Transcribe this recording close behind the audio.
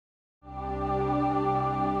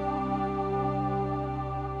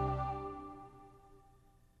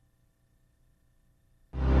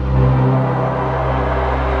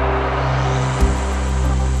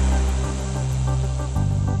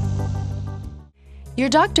Your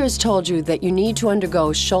doctor has told you that you need to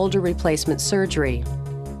undergo shoulder replacement surgery.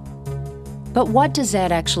 But what does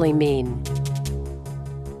that actually mean?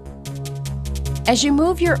 As you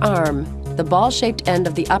move your arm, the ball-shaped end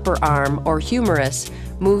of the upper arm, or humerus,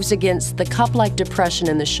 moves against the cup-like depression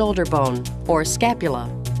in the shoulder bone, or scapula.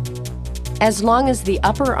 As long as the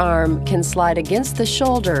upper arm can slide against the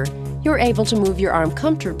shoulder, you're able to move your arm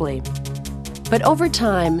comfortably. But over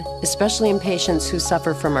time, especially in patients who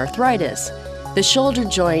suffer from arthritis, the shoulder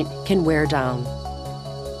joint can wear down.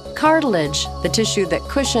 Cartilage, the tissue that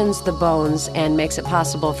cushions the bones and makes it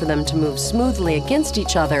possible for them to move smoothly against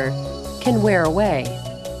each other, can wear away.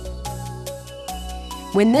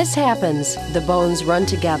 When this happens, the bones run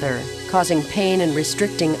together, causing pain and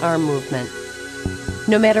restricting arm movement.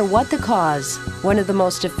 No matter what the cause, one of the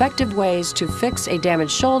most effective ways to fix a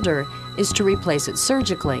damaged shoulder is to replace it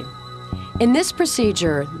surgically. In this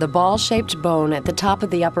procedure, the ball-shaped bone at the top of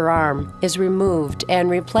the upper arm is removed and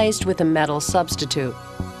replaced with a metal substitute.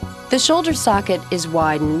 The shoulder socket is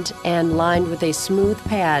widened and lined with a smooth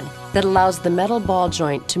pad that allows the metal ball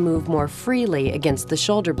joint to move more freely against the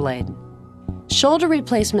shoulder blade. Shoulder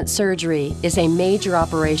replacement surgery is a major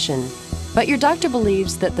operation, but your doctor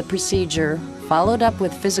believes that the procedure, followed up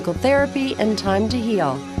with physical therapy and time to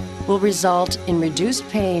heal, will result in reduced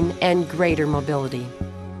pain and greater mobility.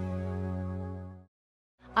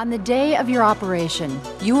 On the day of your operation,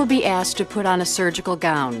 you will be asked to put on a surgical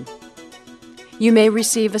gown. You may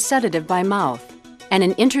receive a sedative by mouth, and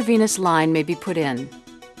an intravenous line may be put in.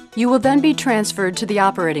 You will then be transferred to the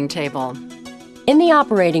operating table. In the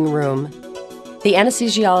operating room, the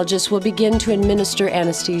anesthesiologist will begin to administer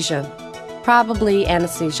anesthesia, probably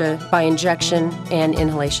anesthesia by injection and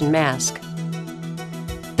inhalation mask.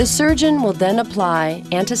 The surgeon will then apply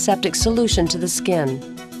antiseptic solution to the skin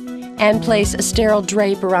and place a sterile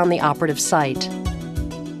drape around the operative site.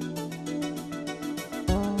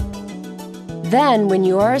 Then, when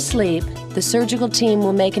you are asleep, the surgical team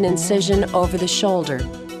will make an incision over the shoulder.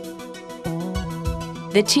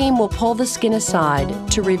 The team will pull the skin aside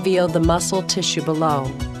to reveal the muscle tissue below.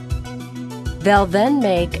 They'll then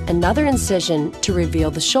make another incision to reveal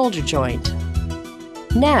the shoulder joint.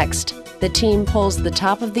 Next, the team pulls the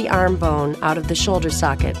top of the arm bone out of the shoulder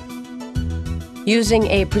socket. Using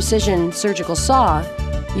a precision surgical saw,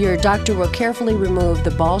 your doctor will carefully remove the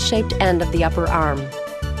ball-shaped end of the upper arm.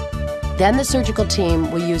 Then the surgical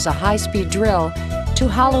team will use a high-speed drill to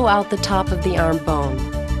hollow out the top of the arm bone.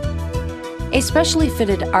 A specially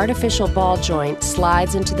fitted artificial ball joint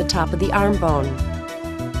slides into the top of the arm bone.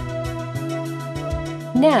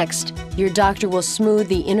 Next, your doctor will smooth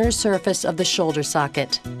the inner surface of the shoulder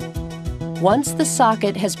socket. Once the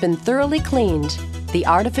socket has been thoroughly cleaned, the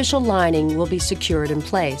artificial lining will be secured in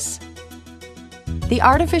place. The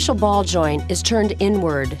artificial ball joint is turned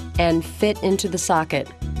inward and fit into the socket,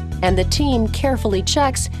 and the team carefully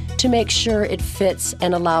checks to make sure it fits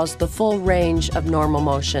and allows the full range of normal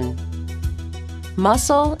motion.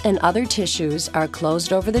 Muscle and other tissues are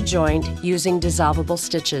closed over the joint using dissolvable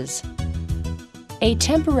stitches. A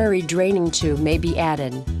temporary draining tube may be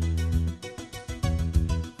added.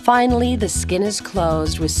 Finally, the skin is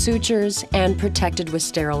closed with sutures and protected with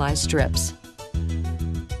sterilized strips.